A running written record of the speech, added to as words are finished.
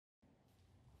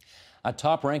A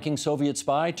top-ranking Soviet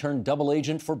spy turned double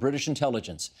agent for British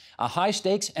intelligence. A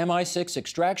high-stakes MI6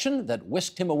 extraction that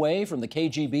whisked him away from the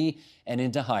KGB and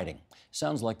into hiding.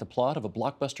 Sounds like the plot of a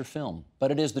blockbuster film, but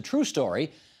it is the true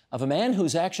story of a man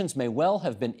whose actions may well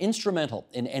have been instrumental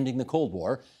in ending the Cold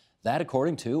War. That,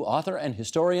 according to author and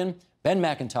historian Ben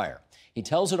Macintyre. He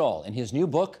tells it all in his new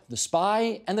book, The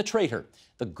Spy and the Traitor,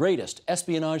 the greatest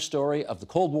espionage story of the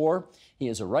Cold War. He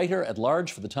is a writer at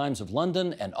large for the Times of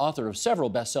London and author of several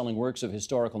best-selling works of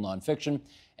historical nonfiction.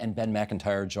 And Ben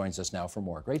Macintyre joins us now for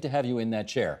more. Great to have you in that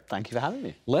chair. Thank you for having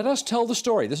me. Let us tell the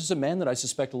story. This is a man that I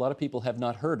suspect a lot of people have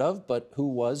not heard of, but who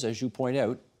was, as you point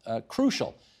out,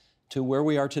 crucial to where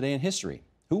we are today in history.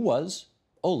 Who was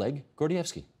Oleg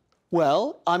Gordievsky?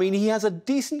 Well, I mean, he has a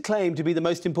decent claim to be the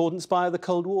most important spy of the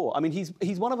Cold War. I mean,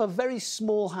 he's one of a very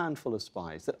small handful of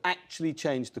spies that actually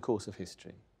changed the course of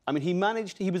history. I mean, he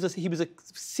was a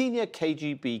senior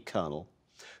KGB colonel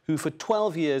who for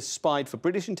 12 years spied for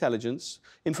British intelligence,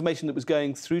 information that was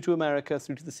going through to America,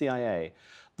 through to the CIA,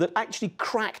 that actually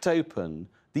cracked open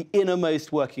the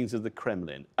innermost workings of the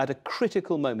Kremlin at a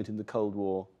critical moment in the Cold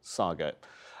War saga.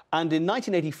 And in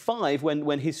 1985,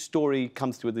 when his story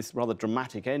comes to this rather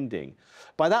dramatic ending,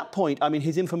 by that point, I mean,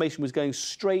 his information was going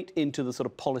straight into the sort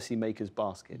of policymakers'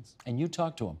 baskets. And you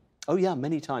talked to him? Oh, yeah,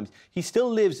 many times. He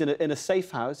still lives in a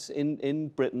safe house in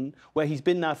Britain, where he's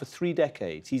been now for 3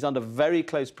 decades. He's under very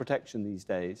close protection these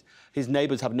days. His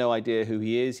neighbours have no idea who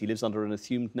he is. He lives under an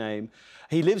assumed name.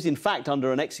 He lives, in fact,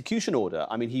 under an execution order.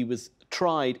 I mean, he was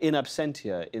tried in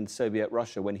absentia in Soviet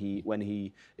Russia when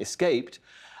he escaped.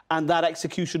 And that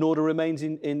execution order remains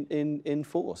in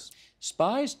force.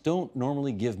 Spies don't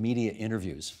normally give media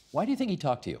interviews. Why do you think he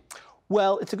talked to you?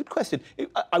 Well, it's a good question.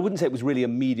 I wouldn't say it was really a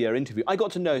media interview. I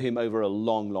got to know him over a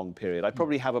long, long period. I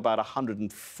probably have about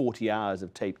 140 hours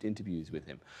of taped interviews with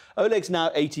him. Oleg's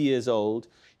now 80 years old.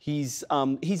 He's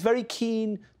very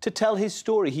keen to tell his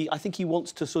story. I think he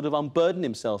wants to sort of unburden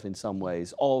himself in some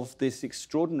ways of this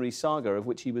extraordinary saga of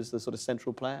which he was the sort of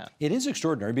central player. It is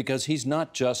extraordinary because he's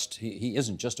not just, he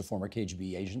isn't just a former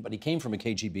KGB agent, but he came from a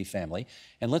KGB family.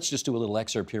 And let's just do a little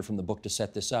excerpt here from the book to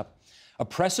set this up.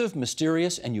 Oppressive,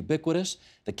 mysterious, and ubiquitous,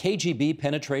 the KGB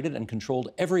penetrated and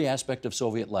controlled every aspect of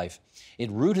Soviet life. It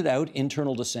rooted out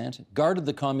internal dissent, guarded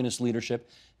the communist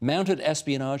leadership, mounted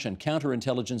espionage and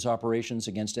counterintelligence operations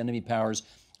against enemy powers,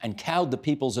 and cowed the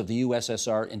peoples of the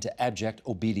USSR into abject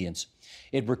obedience.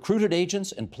 It recruited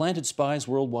agents and planted spies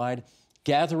worldwide,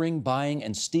 gathering, buying,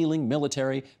 and stealing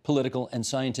military, political, and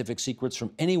scientific secrets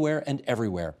from anywhere and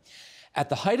everywhere. At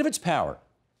the height of its power,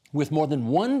 with more than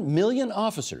 1 million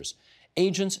officers,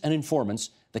 agents and informants,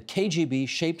 the KGB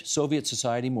shaped Soviet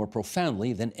society more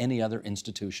profoundly than any other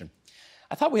institution.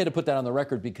 I thought we had to put that on the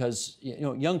record because, you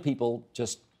know, young people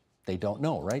just, they don't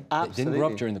know, right? Absolutely. They didn't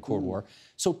grow up during the Cold War.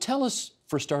 So tell us,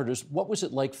 for starters, what was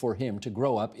it like for him to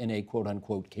grow up in a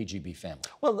quote-unquote KGB family?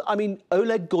 Well, I mean,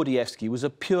 Oleg Gordievsky was a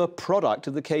pure product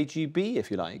of the KGB,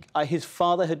 if you like. His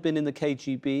father had been in the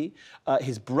KGB.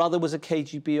 His brother was a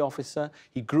KGB officer.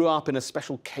 He grew up in a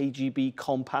special KGB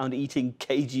compound eating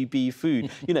KGB food.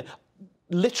 You know,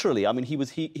 literally, I mean,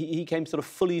 he came sort of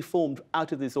fully formed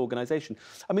out of this organisation.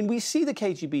 I mean, we see the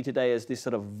KGB today as this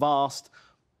sort of vast,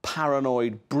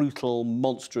 paranoid, brutal,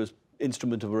 monstrous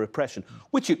instrument of repression,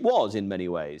 which it was in many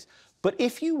ways. But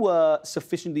if you were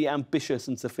sufficiently ambitious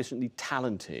and sufficiently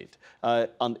talented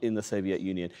in the Soviet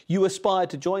Union, you aspired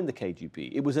to join the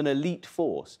KGB. It was an elite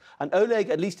force. And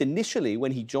Oleg, at least initially,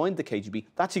 when he joined the KGB,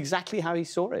 that's exactly how he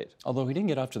saw it. Although he didn't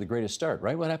get off to the greatest start,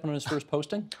 right? What happened on his first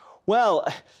posting? Well,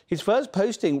 his first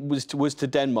posting was to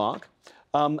Denmark.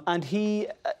 And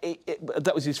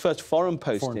that was his first foreign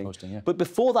posting. Yeah. But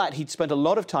before that, he'd spent a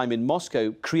lot of time in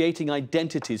Moscow creating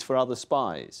identities for other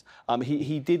spies.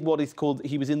 He did what is called,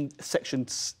 he was in Section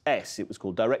S, it was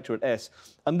called, Directorate S.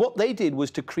 And what they did was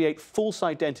to create false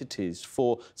identities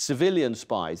for civilian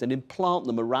spies and implant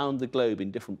them around the globe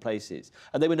in different places.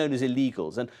 And they were known as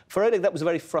illegals. And for Oleg, that was a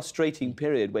very frustrating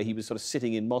period where he was sort of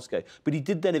sitting in Moscow. But he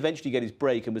did then eventually get his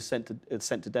break and was sent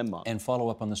to Denmark. And follow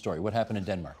up on the story. What happened in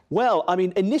Denmark? Well, I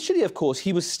mean, initially, of course,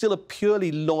 he was still a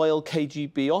purely loyal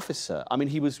KGB officer. I mean,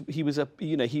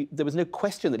 there was no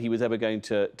question that he was ever going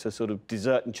to sort of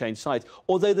desert and change sides,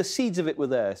 although the seeds of it were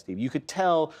there, Steve. You could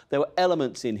tell there were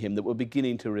elements in him that were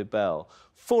beginning to rebel.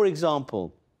 For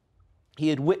example, he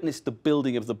had witnessed the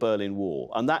building of the Berlin Wall,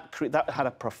 and that had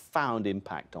a profound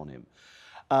impact on him.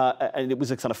 And it was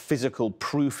a kind of physical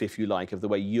proof, if you like, of the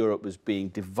way Europe was being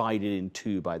divided in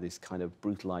two by this kind of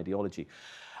brutal ideology.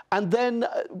 And then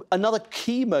another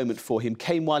key moment for him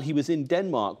came while he was in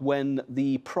Denmark, when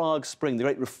the Prague Spring, the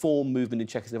great reform movement in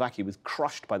Czechoslovakia, was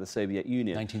crushed by the Soviet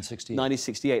Union. 1968.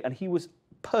 1968. And he was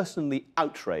personally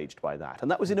outraged by that.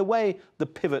 And that was, in a way, the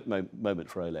pivot moment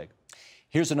for Oleg.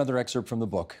 Here's another excerpt from the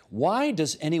book. Why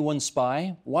does anyone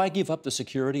spy? Why give up the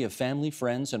security of family,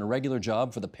 friends, and a regular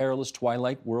job for the perilous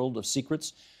twilight world of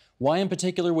secrets? Why, in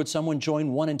particular, would someone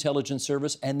join one intelligence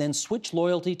service and then switch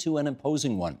loyalty to an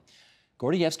opposing one?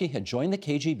 Gordievsky had joined the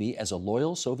KGB as a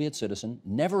loyal Soviet citizen,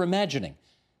 never imagining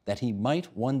that he might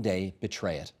one day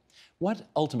betray it. What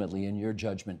ultimately, in your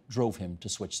judgment, drove him to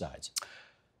switch sides?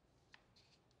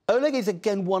 Oleg is,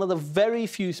 again, one of the very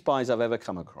few spies I've ever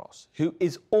come across who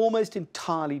is almost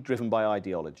entirely driven by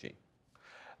ideology.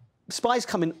 Spies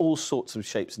come in all sorts of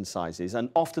shapes and sizes, and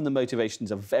often the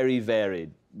motivations are very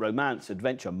varied. Romance,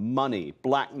 adventure, money,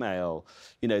 blackmail.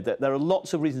 You know, there are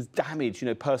lots of reasons, damage, you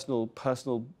know, personal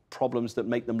problems that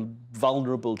make them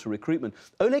vulnerable to recruitment.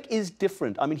 Oleg is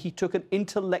different. I mean, he took an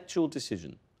intellectual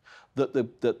decision that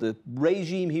the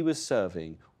regime he was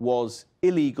serving was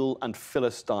illegal and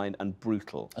Philistine and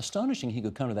brutal. Astonishing he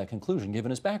could come to that conclusion, given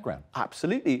his background.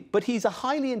 Absolutely. But he's a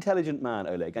highly intelligent man,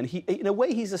 Oleg, and in a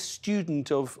way, he's a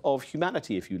student of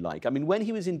humanity, if you like. I mean, when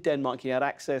he was in Denmark, he had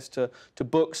access to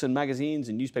books and magazines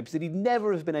and newspapers that he'd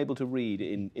never have been able to read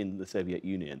in the Soviet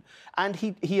Union. And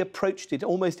he approached it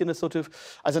almost in a sort of,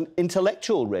 as an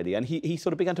intellectual, really, and he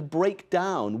sort of began to break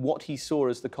down what he saw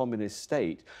as the communist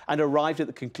state and arrived at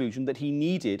the conclusion that he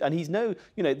needed, and he's no,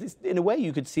 you know, this, in a way,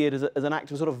 you could see it as an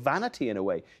act of sort of vanity in a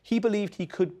way. He believed he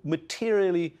could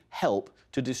materially help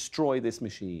to destroy this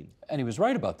machine. And he was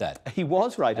right about that. He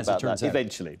was right about that, out.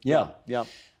 eventually. Yeah. Yeah.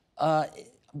 I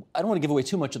don't want to give away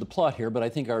too much of the plot here, but I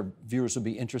think our viewers would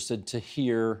be interested to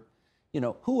hear, you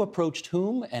know, who approached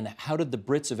whom and how did the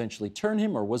Brits eventually turn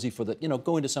him, or was he for the, you know,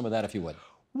 go into some of that if you would.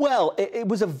 Well, it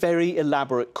was a very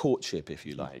elaborate courtship, if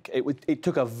you like. It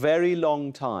took a very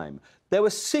long time. There were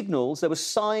signals, there were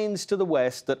signs to the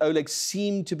West that Oleg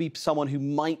seemed to be someone who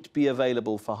might be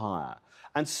available for hire.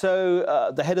 And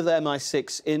so the head of the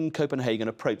MI6 in Copenhagen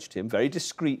approached him very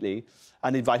discreetly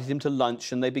and invited him to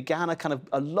lunch, and they began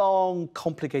a long,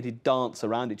 complicated dance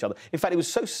around each other. In fact, it was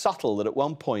so subtle that at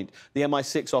one point the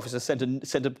MI6 officer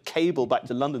sent a cable back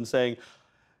to London saying,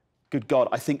 "Good God,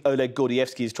 I think Oleg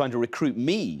Gordievsky is trying to recruit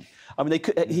me." I mean,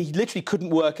 he literally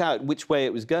couldn't work out which way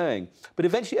it was going. But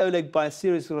eventually Oleg, by a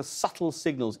series of subtle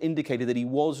signals, indicated that he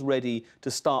was ready to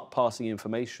start passing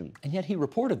information. And yet he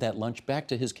reported that lunch back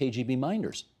to his KGB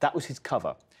minders. That was his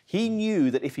cover. He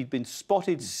knew that if he'd been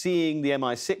spotted seeing the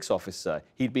MI6 officer,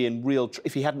 he'd be in real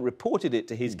if he hadn't reported it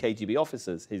to his KGB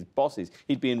officers, his bosses,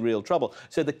 he'd be in real trouble.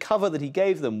 So the cover that he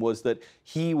gave them was that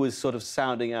he was sort of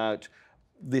sounding out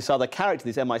this other character,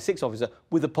 this MI6 officer,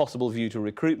 with a possible view to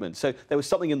recruitment. So there was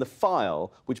something in the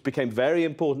file, which became very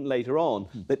important later on,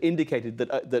 that indicated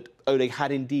that Oleg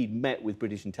had indeed met with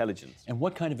British intelligence. And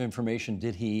what kind of information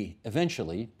did he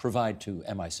eventually provide to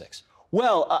MI6?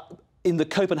 Well, in the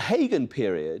Copenhagen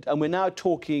period, and we're now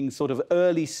talking sort of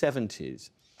early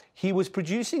 70s, he was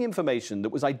producing information that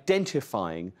was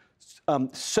identifying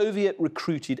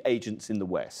Soviet-recruited agents in the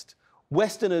West.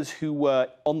 Westerners who were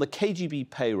on the KGB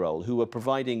payroll, who were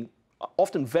providing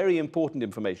often very important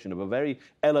information of a very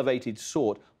elevated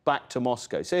sort back to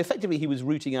Moscow. So effectively, he was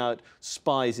rooting out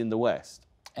spies in the West.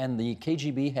 And the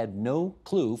KGB had no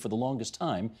clue for the longest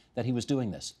time that he was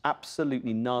doing this.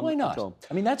 Absolutely none. Why not? At all.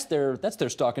 I mean, that's their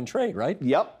stock and trade, right?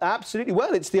 Yep, absolutely.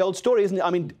 Well, it's the old story, isn't it? I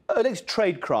mean, Oleg's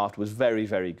tradecraft was very,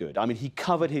 very good. I mean, he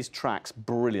covered his tracks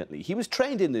brilliantly. He was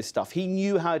trained in this stuff. He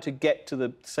knew how to get to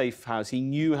the safe house. He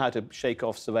knew how to shake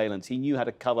off surveillance. He knew how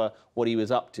to cover what he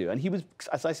was up to. And he was,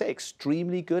 as I say,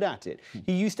 extremely good at it.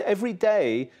 He used to every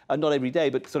day, not every day,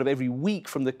 but sort of every week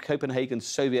from the Copenhagen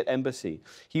Soviet embassy,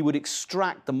 he would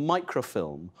extract the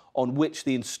microfilm on which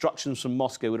the instructions from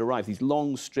Moscow would arrive, these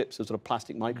long strips of sort of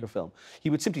plastic microfilm. He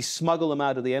would simply smuggle them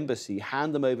out of the embassy,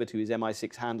 hand them over to his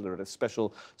MI6 handler at a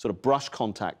special sort of brush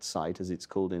contact site, as it's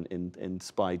called in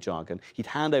spy jargon. He'd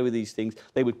hand over these things.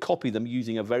 They would copy them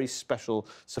using a very special,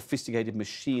 sophisticated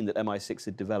machine that MI6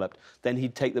 had developed. Then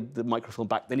he'd take the microfilm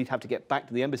back. Then he'd have to get back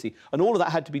to the embassy. And all of that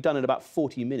had to be done in about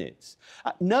 40 minutes,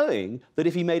 knowing that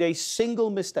if he made a single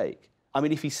mistake, I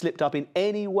mean, if he slipped up in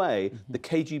any way, the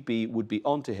KGB would be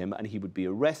onto him and he would be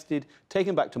arrested,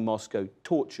 taken back to Moscow,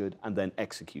 tortured, and then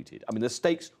executed. I mean, the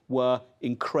stakes were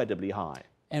incredibly high.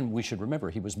 And we should remember,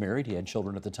 he was married, he had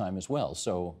children at the time as well,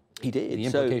 so he did. The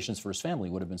implications for his family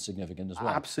would have been significant as well.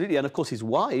 Absolutely, and of course his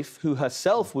wife, who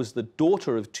herself was the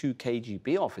daughter of 2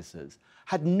 KGB officers,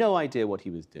 had no idea what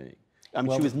he was doing. I mean,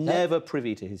 well, she was never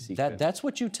privy to his secret. That's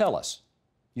what you tell us.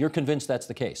 You're convinced that's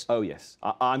the case? Oh, yes.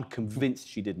 I'm convinced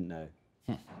she didn't know.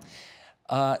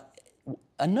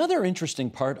 Another interesting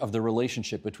part of the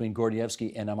relationship between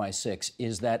Gordievsky and MI6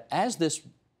 is that as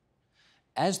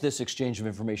this exchange of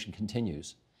information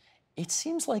continues, it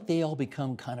seems like they all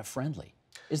become kind of friendly.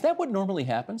 Is that what normally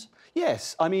happens?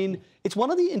 Yes, I mean, it's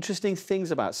one of the interesting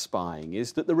things about spying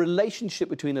is that the relationship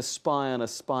between a spy and a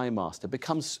spy master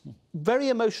becomes very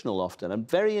emotional often and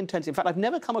very intense. In fact, I've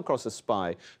never come across a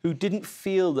spy who didn't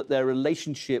feel that their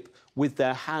relationship with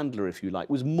their handler, if you like,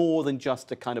 was more than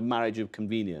just a kind of marriage of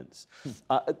convenience.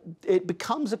 It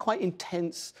becomes a quite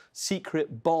intense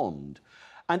secret bond.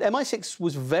 And MI6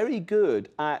 was very good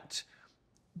at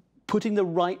putting the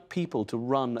right people to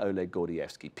run Oleg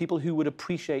Gordievsky, people who would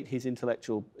appreciate his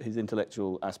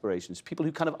intellectual aspirations, people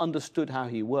who kind of understood how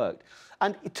he worked.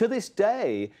 And to this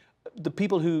day, the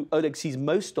people who Oleg sees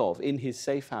most of in his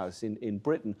safe house in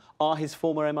Britain are his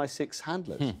former MI6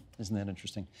 handlers. Isn't that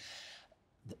interesting?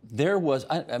 There was,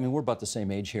 I mean, we're about the same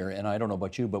age here, and I don't know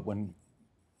about you, but when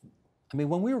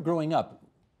we were growing up,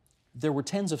 there were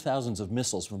tens of thousands of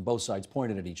missiles from both sides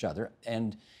pointed at each other,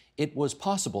 and it was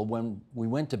possible when we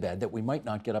went to bed that we might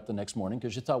not get up the next morning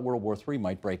because you thought World War III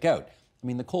might break out. I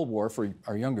mean, the Cold War, for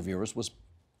our younger viewers, was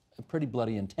pretty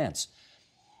bloody intense.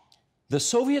 The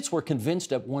Soviets were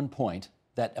convinced at one point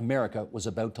that America was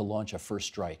about to launch a first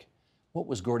strike. What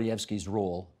was Gordievsky's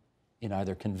role in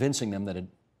either convincing them that it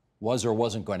was or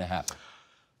wasn't going to happen?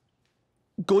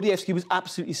 Gordievsky was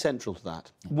absolutely central to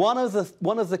that. One of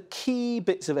the key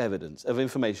bits of evidence, of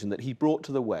information that he brought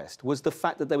to the West was the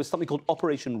fact that there was something called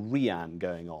Operation Rian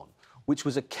going on, which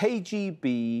was a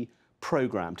KGB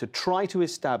program to try to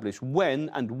establish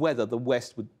when and whether the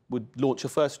West would launch a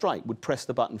first strike, would press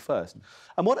the button first.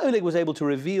 And what Oleg was able to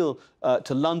reveal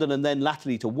to London and then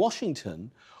latterly to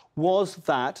Washington was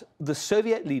that the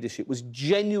Soviet leadership was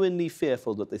genuinely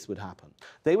fearful that this would happen.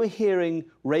 They were hearing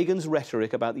Reagan's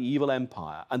rhetoric about the evil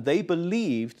empire, and they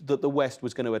believed that the West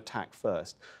was going to attack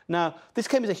first. Now, this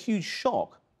came as a huge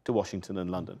shock to Washington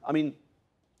and London. I mean,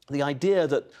 the idea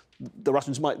that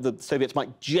the Soviets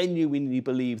might genuinely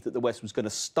believe that the West was going to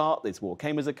start this war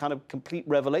came as a kind of complete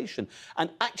revelation. And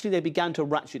actually, they began to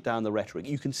ratchet down the rhetoric.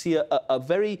 You can see a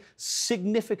very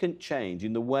significant change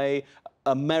in the way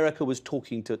America was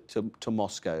talking to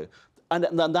Moscow. And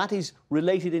that is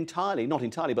related entirely, not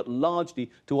entirely, but largely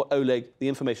to what the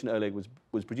information Oleg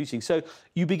was producing. So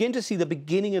you begin to see the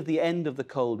beginning of the end of the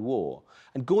Cold War.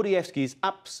 And Gordievsky is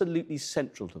absolutely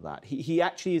central to that. He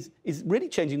actually is really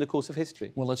changing the course of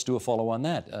history. Well, let's do a follow on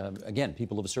that. Again,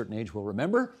 people of a certain age will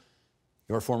remember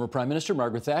your former Prime Minister,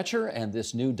 Margaret Thatcher, and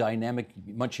this new dynamic,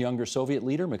 much younger Soviet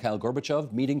leader, Mikhail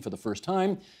Gorbachev, meeting for the first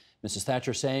time. Mrs.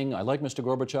 Thatcher saying, I like Mr.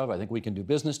 Gorbachev, I think we can do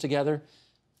business together.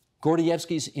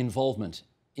 Gordievsky's involvement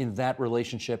in that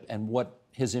relationship and what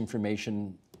his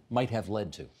information might have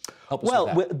led to. Help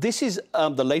us with that. This is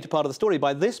the later part of the story.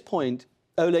 By this point,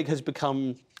 Oleg has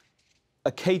become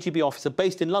a KGB officer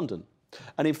based in London.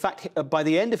 And in fact, by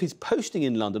the end of his posting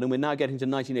in London, and we're now getting to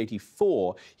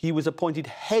 1984, he was appointed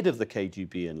head of the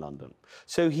KGB in London.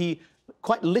 So he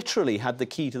quite literally had the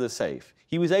key to the safe.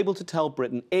 He was able to tell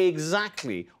Britain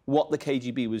exactly what the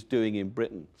KGB was doing in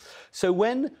Britain. So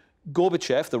when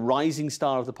Gorbachev, the rising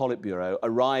star of the Politburo,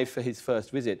 arrived for his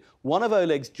first visit, one of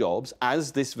Oleg's jobs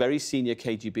as this very senior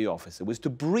KGB officer was to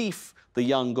brief the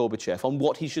young Gorbachev on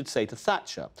what he should say to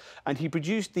Thatcher. And he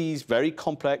produced these very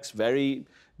complex, very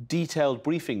detailed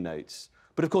briefing notes.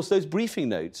 But of course, those briefing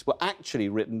notes were actually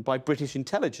written by British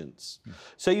intelligence.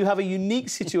 So you have a unique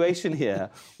situation here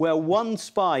where one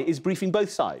spy is briefing both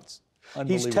sides.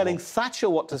 He's telling Thatcher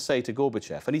what to say to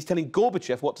Gorbachev, and he's telling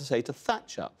Gorbachev what to say to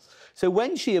Thatcher. So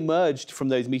when she emerged from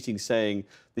those meetings saying,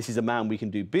 this is a man we can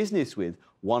do business with,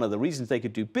 one of the reasons they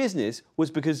could do business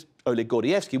was because Oleg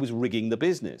Gordievsky was rigging the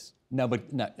business. No, but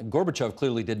Gorbachev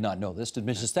clearly did not know this. Did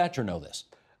Mrs. Thatcher know this?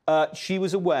 She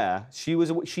was aware. She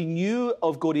knew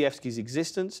of Gordievsky's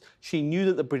existence. She knew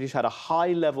that the British had a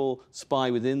high-level spy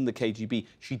within the KGB.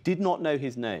 She did not know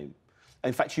his name.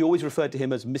 In fact, she always referred to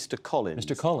him as Mr. Collins.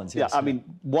 Mr. Collins, yes. Yeah, I mean,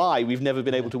 why, we've never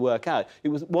been able to work out. It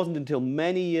wasn't until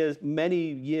many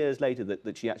years later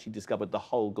that she actually discovered the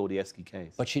whole Gordievsky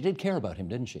case. But she did care about him,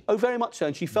 didn't she? Oh, very much so.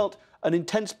 And she felt an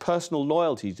intense personal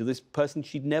loyalty to this person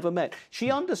she'd never met. She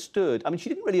understood, I mean, she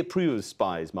didn't really approve of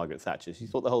spies, Margaret Thatcher. She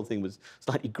thought the whole thing was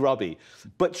slightly grubby.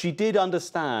 But she did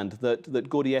understand that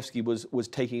Gordievsky was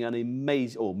taking an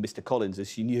amazing, or Mr. Collins, as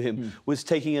she knew him, was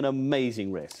taking an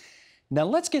amazing risk. Now,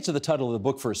 let's get to the title of the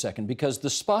book for a second, because The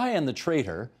Spy and the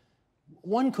Traitor,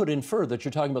 one could infer that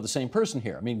you're talking about the same person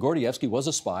here. I mean, Gordievsky was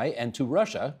a spy, and to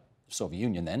Russia, Soviet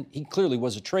Union then, he clearly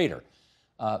was a traitor.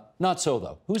 Not so,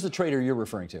 though. Who's the traitor you're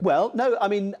referring to? Well, no, I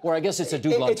mean... Or I guess it's a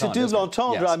double entendre. It's a double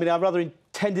entendre. Yes. I mean, I rather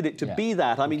intended it to be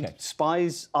that. I mean,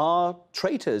 spies are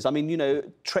traitors. I mean, you know,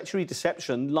 treachery,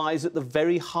 deception lies at the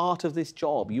very heart of this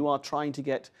job. You are trying to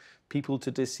get people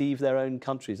to deceive their own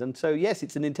countries. And so, yes,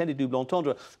 it's an intended double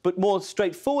entendre, but more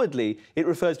straightforwardly, it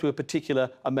refers to a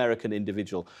particular American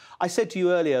individual. I said to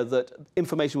you earlier that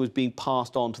information was being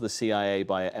passed on to the CIA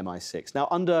by MI6. Now,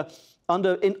 under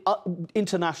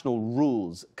international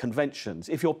rules, conventions,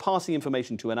 if you're passing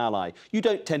information to an ally, you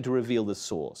don't tend to reveal the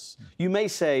source. You may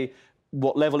say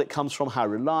what level it comes from, how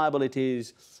reliable it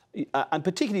is, and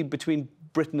particularly between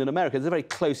Britain and America, there's a very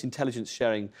close intelligence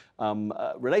sharing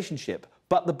relationship.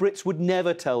 But the Brits would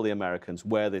never tell the Americans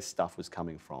where this stuff was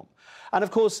coming from. And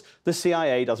of course, the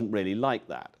CIA doesn't really like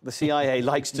that. The CIA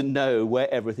likes to know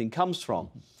where everything comes from.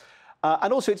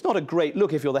 And also, it's not a great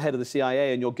look if you're the head of the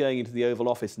CIA and you're going into the Oval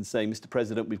Office and saying, Mr.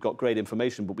 President, we've got great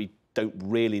information, but we don't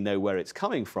really know where it's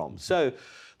coming from. So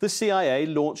the CIA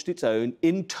launched its own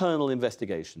internal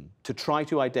investigation to try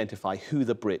to identify who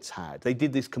the Brits had. They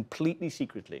did this completely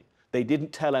secretly. They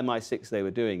didn't tell MI6 they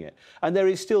were doing it. And there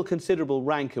is still considerable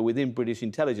rancour within British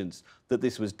intelligence that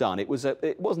this was done. It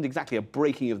wasn't exactly a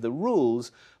breaking of the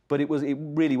rules, but it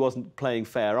really wasn't playing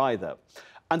fair either.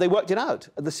 And they worked it out.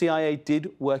 The CIA did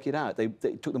work it out.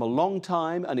 It took them a long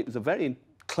time, and it was a very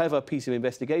clever piece of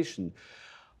investigation.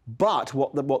 But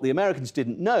what the Americans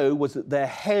didn't know was that their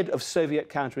head of Soviet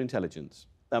counterintelligence,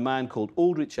 a man called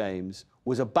Aldrich Ames,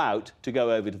 was about to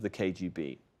go over to the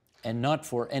KGB. And not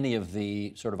for any of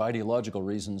the sort of ideological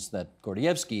reasons that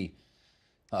Gordievsky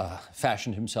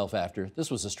fashioned himself after.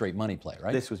 This was a straight money play,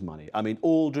 right? This was money. I mean,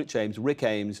 Aldrich Ames, Rick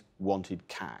Ames, wanted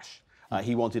cash.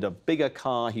 He wanted a bigger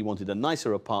car, he wanted a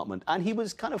nicer apartment, and he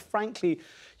was kind of, frankly,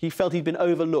 he felt he'd been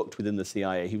overlooked within the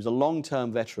CIA. He was a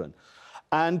long-term veteran.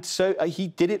 And so he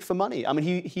did it for money. I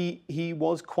mean, he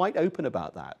was quite open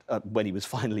about that when he was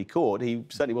finally caught. He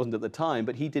certainly wasn't at the time,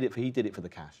 but he did it for the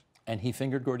cash. And he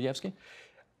fingered Gordievsky?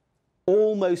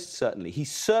 Almost certainly. He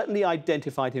certainly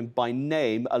identified him by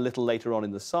name a little later on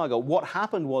in the saga. What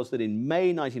happened was that in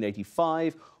May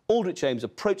 1985, Aldrich Ames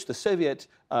approached the Soviet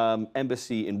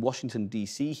embassy in Washington,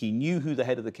 D.C. He knew who the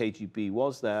head of the KGB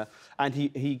was there, and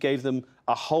he gave them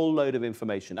a whole load of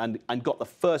information and got the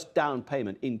first down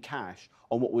payment in cash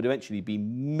on what would eventually be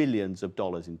millions of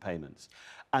dollars in payments.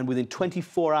 And within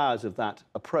 24 hours of that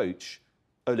approach,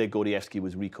 Oleg Gordievsky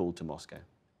was recalled to Moscow.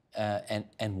 And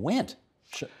went.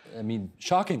 I mean,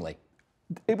 shockingly.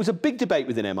 It was a big debate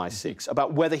within MI6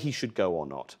 about whether he should go or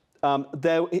not.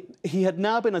 He had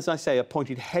now been, as I say,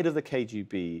 appointed head of the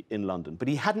KGB in London, but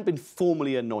he hadn't been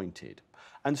formally anointed.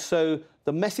 And so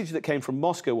the message that came from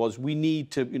Moscow was, we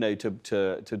need to,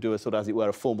 to do a sort of, as it were,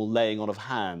 a formal laying on of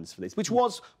hands for this, which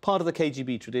was part of the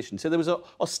KGB tradition. So there was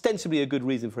ostensibly a good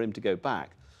reason for him to go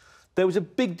back. There was a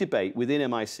big debate within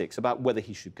MI6 about whether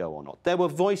he should go or not. There were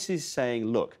voices saying,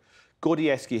 look,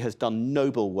 Gordievsky has done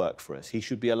noble work for us. He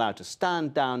should be allowed to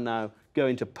stand down now, go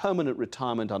into permanent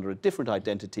retirement under a different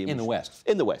identity. In the West?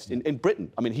 In the West, in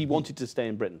Britain. I mean, he wanted to stay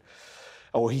in Britain.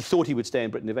 Or he thought he would stay in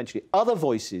Britain eventually. Other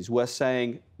voices were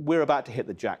saying, we're about to hit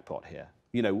the jackpot here.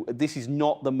 You know, this is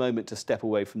not the moment to step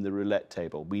away from the roulette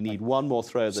table. We need one more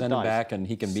throw of the dice. Send him back and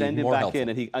he can be more helpful. Send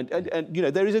him back in and you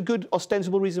know, there is a good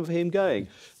ostensible reason for him going.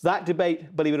 That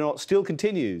debate, believe it or not, still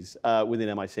continues within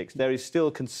MI6. There is still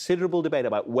considerable debate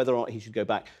about whether or not he should go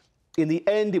back. In the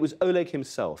end, it was Oleg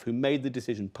himself who made the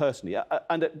decision personally,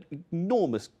 and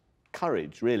enormous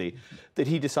courage, really, that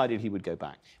he decided he would go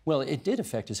back. Well, it did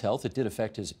affect his health. It did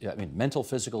affect his, mental,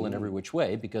 physical, in every which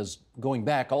way, because going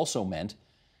back also meant,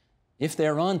 if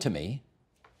they're on to me,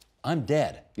 I'm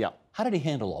dead. Yeah. How did he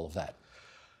handle all of that?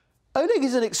 Oleg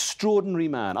is an extraordinary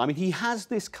man. I mean, he has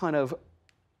this kind of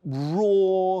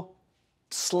raw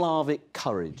Slavic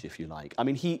courage, if you like. I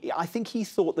mean, I think he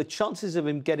thought the chances of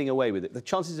him getting away with it, the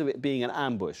chances of it being an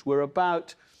ambush, were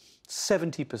about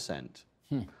 70%.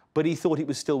 But he thought it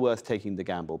was still worth taking the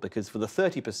gamble, because for the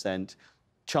 30%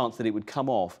 chance that it would come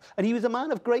off, and he was a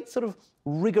man of great sort of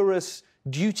rigorous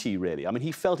duty, really. I mean,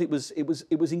 he felt it was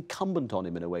incumbent on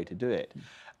him in a way to do it.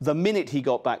 The minute he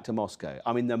got back to Moscow,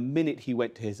 I mean, the minute he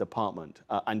went to his apartment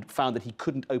and found that he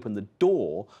couldn't open the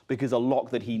door because a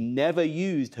lock that he never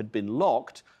used had been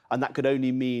locked, and that could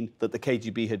only mean that the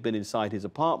KGB had been inside his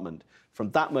apartment,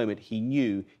 from that moment he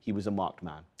knew he was a marked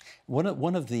man.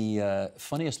 One of the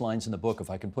funniest lines in the book, if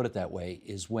I can put it that way,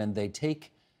 is when the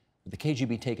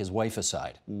KGB take his wife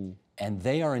aside, and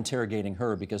they are interrogating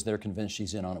her because they're convinced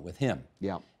she's in on it with him.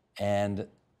 Yeah. And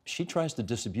she tries to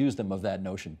disabuse them of that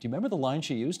notion. Do you remember the line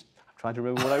she used? I'm trying to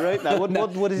remember what I wrote now.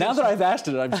 What is now it? that I've asked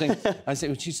it, I'm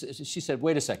saying, she said,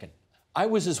 wait a second, I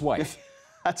was his wife.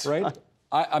 That's right.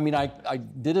 I mean, I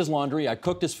did his laundry, I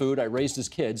cooked his food, I raised his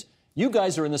kids, You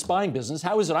guys are in the spying business.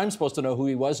 How is it I'm supposed to know who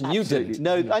he was and Absolutely. you didn't?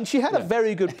 No, and she had a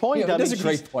very good point. Yeah, that's a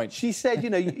great point. She said, you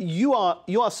know, you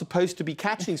are supposed to be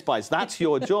catching spies. That's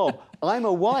your job. I'm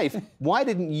a wife. Why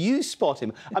didn't you spot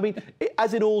him? I mean,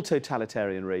 as in all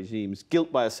totalitarian regimes, guilt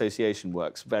by association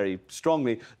works very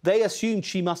strongly. They assumed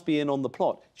she must be in on the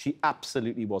plot. She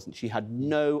absolutely wasn't. She had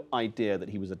no idea that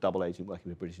he was a double agent working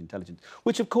with British intelligence,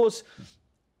 which, of course,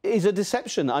 is a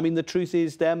deception. I mean, the truth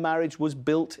is their marriage was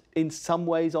built in some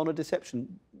ways on a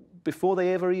deception. Before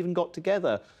they ever even got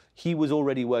together, he was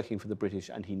already working for the British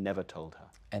and he never told her.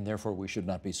 And therefore we should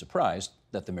not be surprised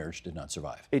that the marriage did not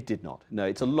survive. It did not. No,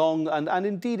 it's a long and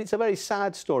indeed it's a very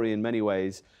sad story in many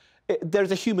ways.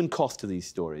 There's a human cost to these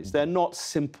stories. They're not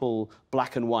simple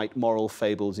black and white moral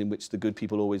fables in which the good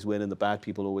people always win and the bad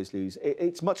people always lose.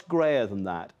 It's much grayer than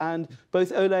that. And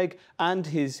both Oleg and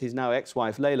his now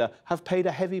ex-wife, Layla, have paid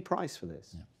a heavy price for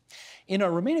this. Yeah. In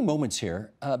our remaining moments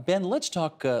here, Ben, let's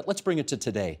bring it to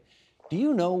today. Do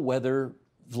you know whether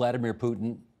Vladimir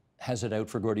Putin has it out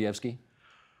for Gordievsky?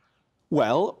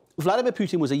 Well, Vladimir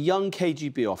Putin was a young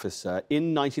KGB officer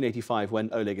in 1985 when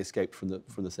Oleg escaped from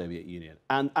the Soviet Union.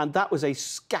 And that was a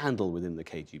scandal within the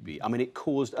KGB. I mean, it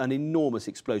caused an enormous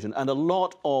explosion. And a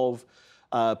lot of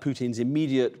Putin's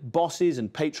immediate bosses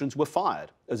and patrons were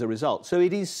fired as a result. So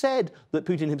it is said that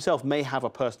Putin himself may have a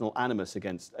personal animus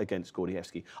against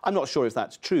Gordievsky. I'm not sure if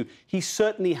that's true. He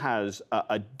certainly has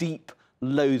a deep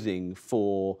loathing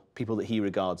for people that he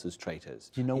regards as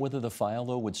traitors. Do you know whether the file,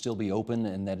 though, would still be open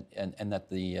and that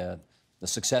the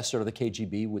successor of the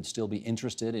KGB would still be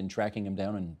interested in tracking him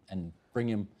down and bring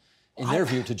him, in their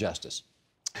view, to justice?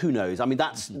 Who knows? I mean,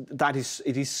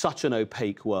 it is such an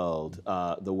opaque world,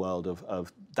 the world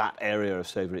of that area of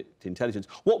Soviet intelligence.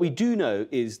 What we do know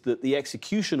is that the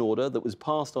execution order that was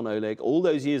passed on Oleg all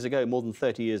those years ago, more than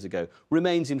 30 years ago,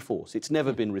 remains in force. It's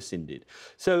never been rescinded.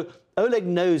 So Oleg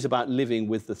knows about living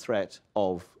with the threat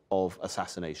of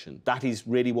assassination. That is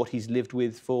really what he's lived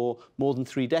with for more than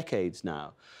 3 decades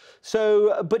now.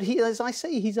 So, but he, as I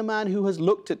say, he's a man who has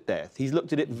looked at death. He's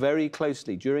looked at it very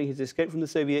closely. During his escape from the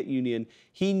Soviet Union,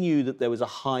 he knew that there was a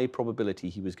high probability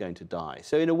he was going to die.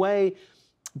 So in a way,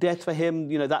 death for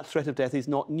him, you know, that threat of death is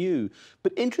not new.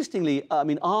 But interestingly, I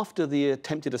mean, after the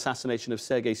attempted assassination of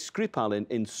Sergei Skripal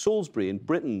in Salisbury in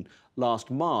Britain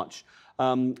last March,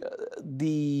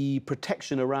 the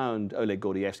protection around Oleg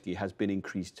Gordievsky has been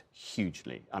increased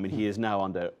hugely. I mean, he is now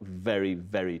under very,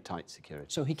 very tight security.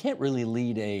 So he can't really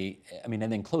lead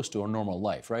anything close to a normal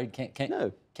life, right?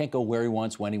 Can't go where he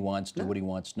wants, when he wants, do what he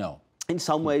wants, no. In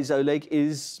some ways, Oleg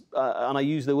is, and I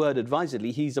use the word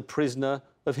advisedly, he's a prisoner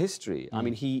of history. I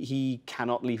mean, he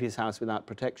cannot leave his house without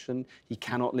protection. He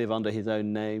cannot live under his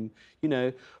own name, you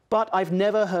know. But I've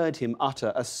never heard him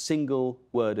utter a single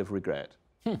word of regret.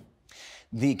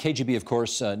 The KGB, of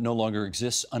course, no longer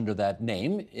exists under that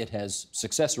name. It has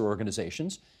successor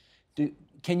organizations.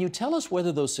 Can you tell us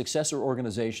whether those successor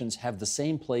organizations have the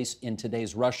same place in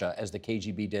today's Russia as the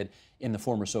KGB did in the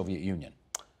former Soviet Union?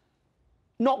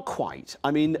 Not quite.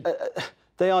 I mean,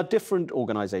 they are different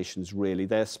organizations, really.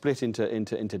 They're split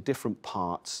into different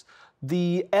parts.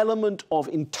 The element of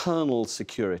internal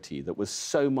security that was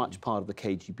so much part of the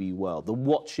KGB world, the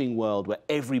watching world where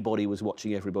everybody was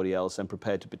watching everybody else and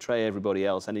prepared to betray everybody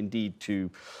else and indeed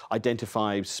to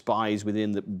identify spies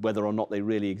within whether or not they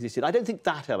really existed. I don't think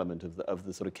that element of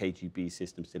the sort of KGB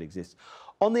system still exists.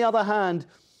 On the other hand,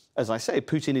 as I say,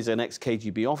 Putin is an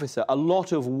ex-KGB officer. A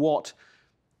lot of what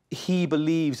he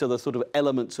believes are the sort of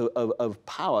elements of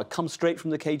power come straight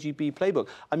from the KGB playbook.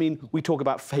 I mean, we talk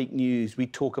about fake news, we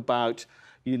talk about,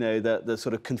 you know, the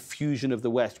sort of confusion of the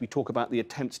West, we talk about the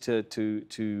attempts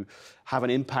to have an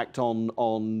impact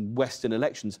on Western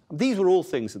elections. These were all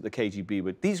things that the KGB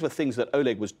would, these were things that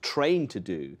Oleg was trained to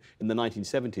do in the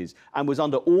 1970s and was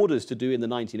under orders to do in the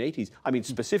 1980s. I mean,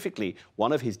 specifically,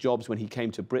 one of his jobs when he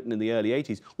came to Britain in the early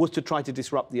 80s was to try to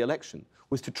disrupt the election,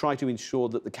 was to try to ensure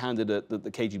that the candidate that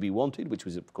the KGB wanted, which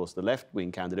was, of course, the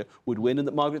left-wing candidate, would win and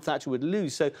that Margaret Thatcher would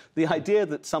lose. So the idea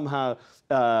that somehow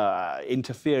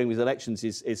interfering with elections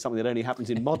is something that only happens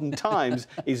in modern times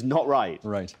is not right.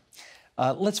 Right.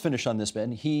 Let's finish on this,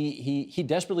 Ben. He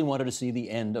desperately wanted to see the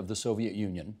end of the Soviet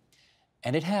Union,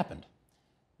 and it happened.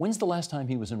 When's the last time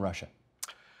he was in Russia?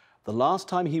 The last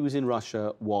time he was in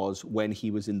Russia was when he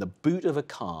was in the boot of a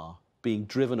car being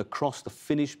driven across the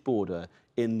Finnish border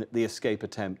in the escape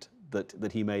attempt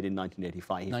that he made in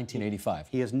 1985. 1985.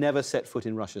 He has never set foot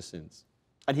in Russia since.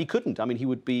 And he couldn't. I mean, he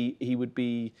would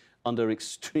be under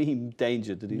extreme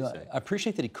danger to do so. I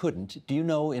appreciate that he couldn't. Do you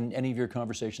know in any of your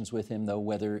conversations with him, though,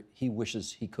 whether he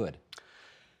wishes he could?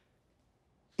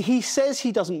 He says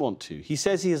he doesn't want to. He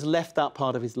says he has left that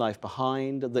part of his life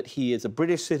behind, that he is a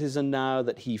British citizen now,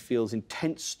 that he feels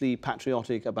intensely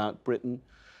patriotic about Britain.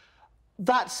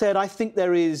 That said, I think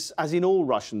there is, as in all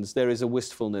Russians, there is a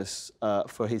wistfulness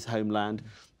for his homeland.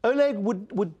 Oleg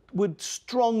would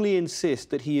strongly insist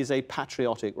that he is a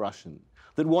patriotic Russian,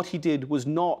 that what he did was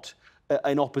not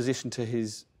in opposition to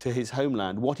his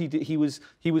homeland. What he did, he was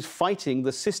fighting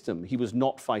the system. He was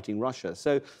not fighting Russia.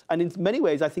 So, and in many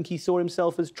ways, I think he saw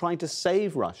himself as trying to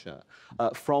save Russia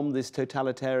from this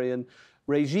totalitarian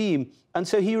regime. And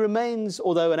so he remains,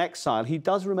 although an exile, he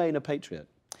does remain a patriot.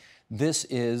 This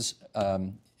is,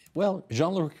 well,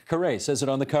 Jean-Luc Carré says it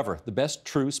on the cover, the best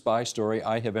true spy story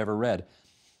I have ever read.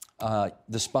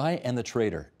 The Spy and the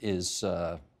Traitor is,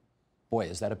 boy,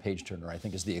 is that a page-turner, I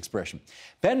think is the expression.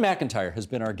 Ben Macintyre has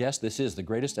been our guest. This is the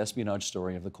greatest espionage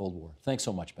story of the Cold War. Thanks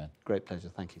so much, Ben. Great pleasure.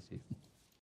 Thank you, Steve.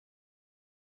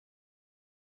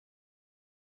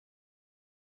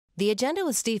 The Agenda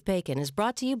with Steve Bacon is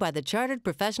brought to you by the Chartered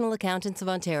Professional Accountants of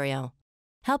Ontario,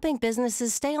 helping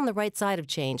businesses stay on the right side of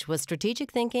change with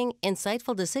strategic thinking,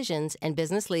 insightful decisions, and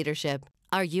business leadership.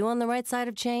 Are you on the right side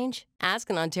of change? Ask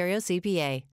an Ontario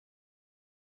CPA.